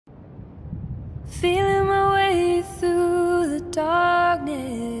feeling my way through the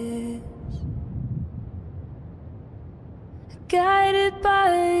darkness, guided by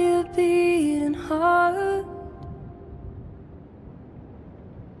a beating heart.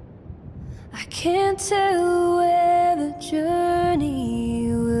 I can't tell where the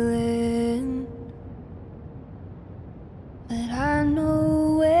journey will end, but I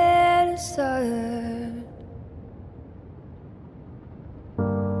know where to start.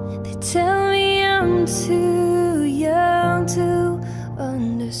 They tell me I'm too young to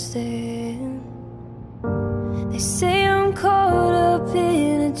understand. They say I'm caught up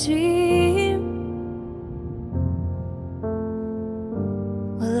in a dream.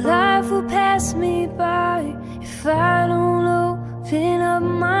 Well, life will pass me by if I don't open up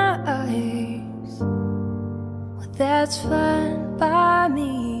my eyes. Well, that's fine by me.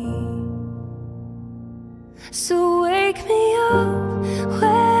 So wake me up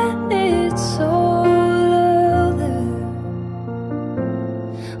when it's all over,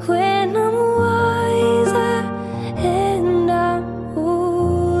 when I'm wiser and I'm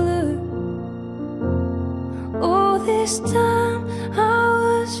older. Oh, this time I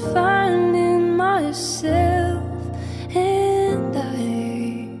was finding myself, and I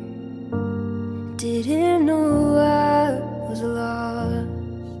didn't know I was lost.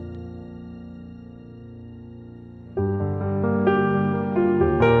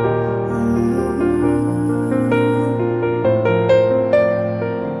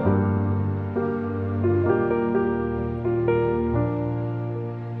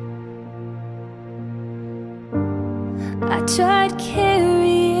 I tried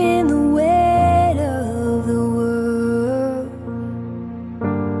carrying the weight of the world,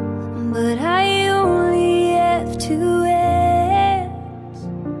 but I only have two hands.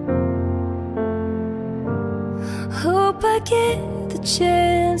 Hope I get the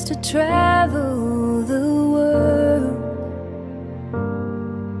chance to travel the world.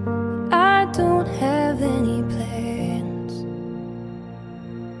 I don't have any plans.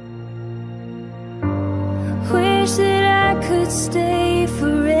 Wish that I could stay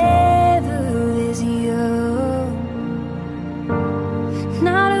forever this young,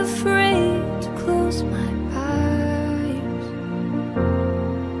 not afraid to close my eyes.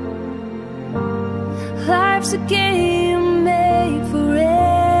 Life's a game made for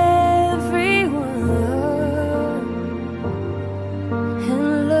everyone,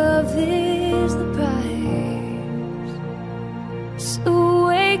 and love is the prize. So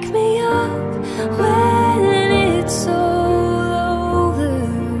wake me up when it's all over,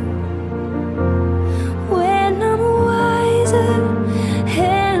 when I'm wiser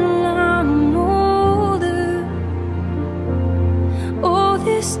and I'm older. Oh,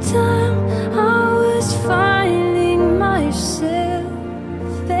 this time I was finding myself,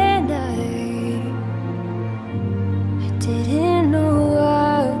 and I didn't know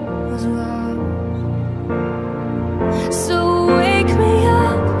I was lost. So wake me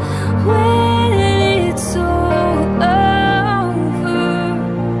up when it's all over,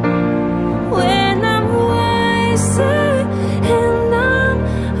 when I'm wiser and I'm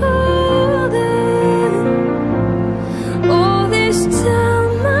older. Oh, this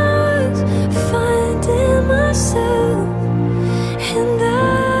time I was finding myself, and I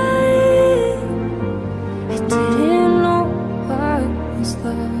didn't know I was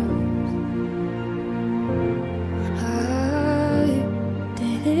lost. I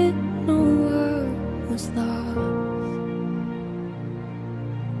didn't know I was lost.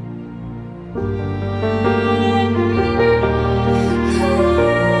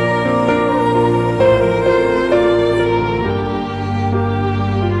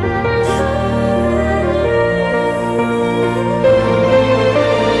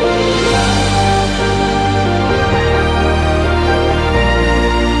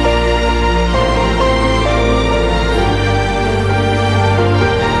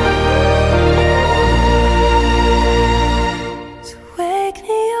 So wake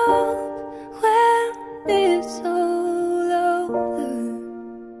me up when it's all over,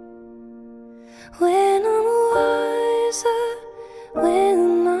 when I'm wiser, when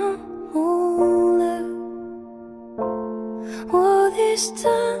I'm older. Oh, this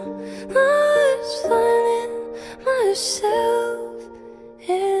time I was finding myself,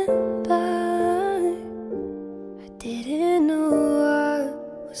 and I didn't know I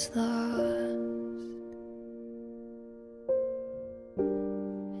was lost. I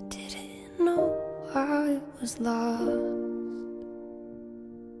didn't know I was lost.